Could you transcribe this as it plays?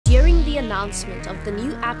the announcement of the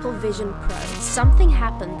new Apple Vision Pro, something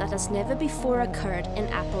happened that has never before occurred in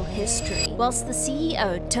Apple history. Whilst the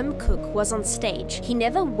CEO, Tim Cook, was on stage, he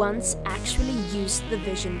never once actually used the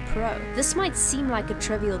Vision Pro. This might seem like a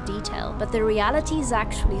trivial detail, but the reality is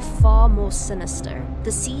actually far more sinister.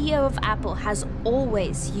 The CEO of Apple has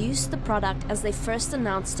always used the product as they first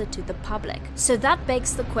announced it to the public. So that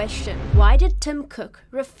begs the question, why did Tim Cook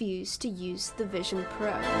refuse to use the Vision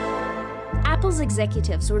Pro? Apple's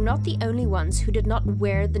executives were not the only ones who did not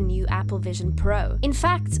wear the new Apple Vision Pro. In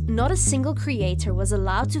fact, not a single creator was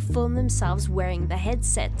allowed to film themselves wearing the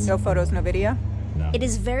headset. No photos, no video? No. It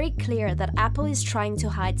is very clear that Apple is trying to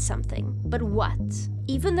hide something. But what?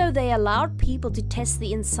 Even though they allowed people to test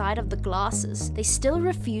the inside of the glasses, they still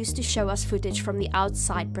refuse to show us footage from the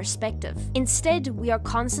outside perspective. Instead, we are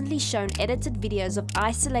constantly shown edited videos of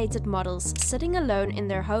isolated models sitting alone in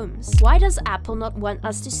their homes. Why does Apple not want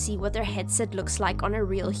us to see what their headset looks like on a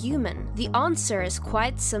real human? The answer is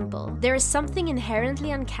quite simple. There is something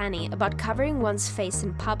inherently uncanny about covering one's face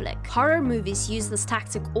in public. Horror movies use this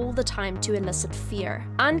tactic all the time to elicit fear.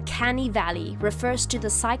 Uncanny Valley refers to the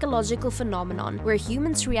psychological phenomenon where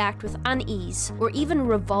humans react with unease or even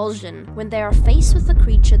revulsion when they are faced with a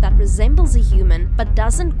creature that resembles a human but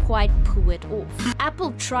doesn't quite pull it off.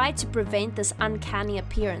 Apple tried to prevent this uncanny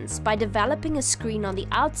appearance by developing a screen on the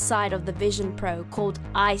outside of the Vision Pro called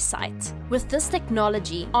EyeSight. With this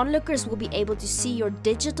technology, onlookers will be able to see your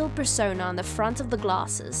digital persona on the front of the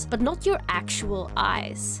glasses, but not your actual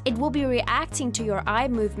eyes. It will be reacting to your eye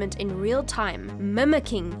movement in real time,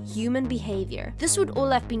 mimicking human behavior. This would all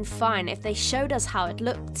have been fine if they showed us how it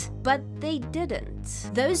looked, but they didn't.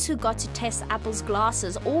 Those who got to test Apple's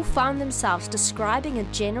glasses all found themselves describing a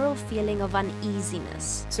general feeling of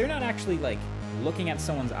uneasiness. So you're not actually like looking at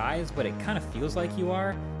someone's eyes, but it kind of feels like you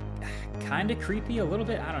are. Kind of creepy a little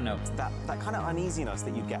bit, I don't know. That kind of uneasiness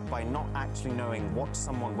that you get by not actually knowing what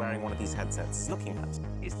someone wearing one of these headsets is looking at.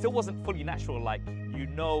 It still wasn't fully natural, like,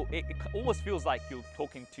 it almost feels like you're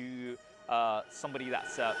talking to somebody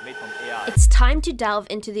that's made from AI. It's time to delve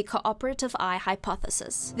into the cooperative eye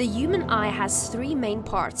hypothesis. The human eye has three main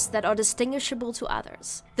parts that are distinguishable to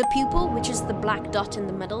others. The pupil, which is the black dot in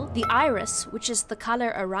the middle, the iris, which is the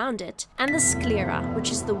color around it, and the sclera,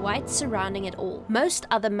 which is the white surrounding it all. Most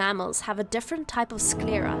other mammals have a different type of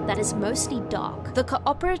sclera that is mostly dark. The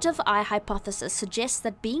cooperative eye hypothesis suggests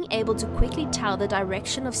that being able to quickly tell the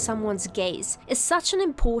direction of someone's gaze is such an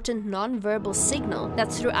important non-verbal signal that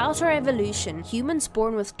throughout our evolution, humans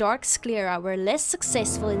born with dark sclera were less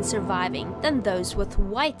successful in surviving than those with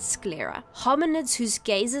white sclera. Hominids whose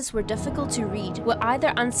gazes were difficult to read were either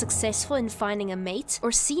unsuccessful in finding a mate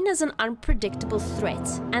or seen as an unpredictable threat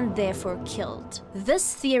and therefore killed.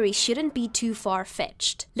 This theory shouldn't be too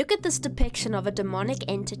far-fetched. Look at this depiction of a demonic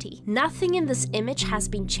entity. Nothing in this image has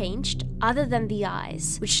been changed other than the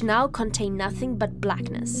eyes, which now contain nothing but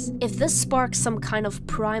blackness. If this sparks some kind of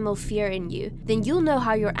primal fear in you, then you'll know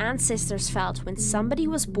how your ancestors felt when somebody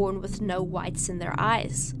was born with no whites in their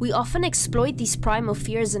eyes. We often exploit these primal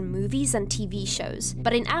fears in movies and TV shows,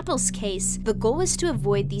 but in Apple's case, the goal is to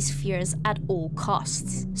avoid these fears at all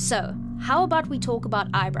costs. So, how about we talk about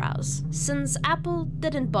eyebrows, since Apple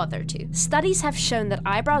didn't bother to. Studies have shown that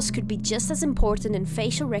eyebrows could be just as important in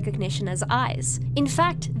facial recognition as eyes. In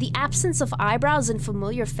fact, the absence of eyebrows in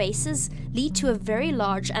familiar faces lead to a very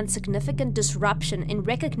large and significant disruption in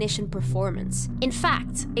recognition performance. In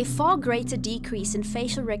fact, a far greater decrease in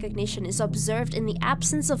facial recognition is observed in the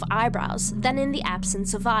absence of eyebrows than in the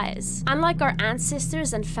absence of eyes. Unlike our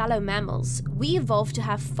ancestors and fellow mammals, we evolved to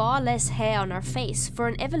have far less hair on our face for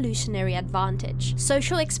an evolutionary advantage.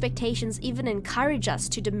 Social expectations even encourage us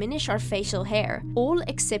to diminish our facial hair, all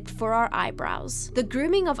except for our eyebrows. The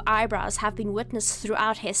grooming of eyebrows have been witnessed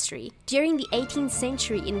throughout history. During the 18th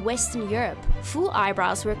century in Western Europe, full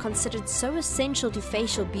eyebrows were considered so essential to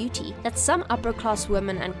facial beauty that some upper-class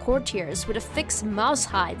women and courtiers would affix mouse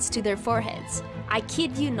hides to their foreheads. I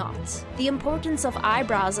kid you not. The importance of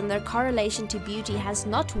eyebrows and their correlation to beauty has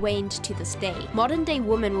not waned to this day. Modern-day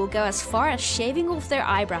women will go as far as shaving off their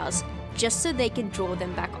eyebrows just so they can draw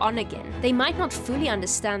them back on again. They might not fully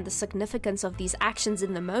understand the significance of these actions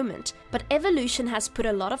in the moment, but evolution has put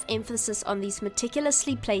a lot of emphasis on these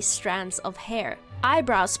meticulously placed strands of hair.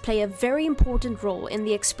 Eyebrows play a very important role in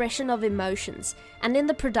the expression of emotions and in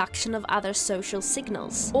the production of other social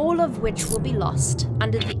signals, all of which will be lost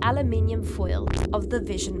under the aluminium foil of the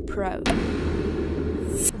Vision Pro.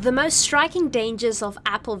 The most striking dangers of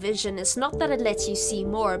Apple Vision is not that it lets you see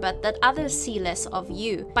more, but that others see less of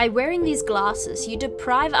you. By wearing these glasses, you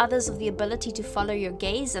deprive others of the ability to follow your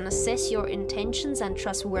gaze and assess your intentions and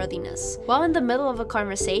trustworthiness. While in the middle of a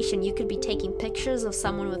conversation, you could be taking pictures of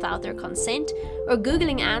someone without their consent, or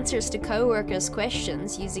Googling answers to co-workers'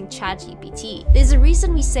 questions using ChatGPT. There's a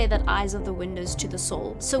reason we say that eyes are the windows to the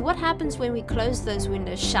soul. So what happens when we close those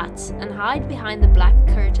windows shut and hide behind the black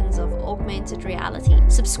curtains of augmented reality?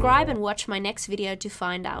 Subscribe and watch my next video to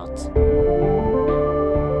find out.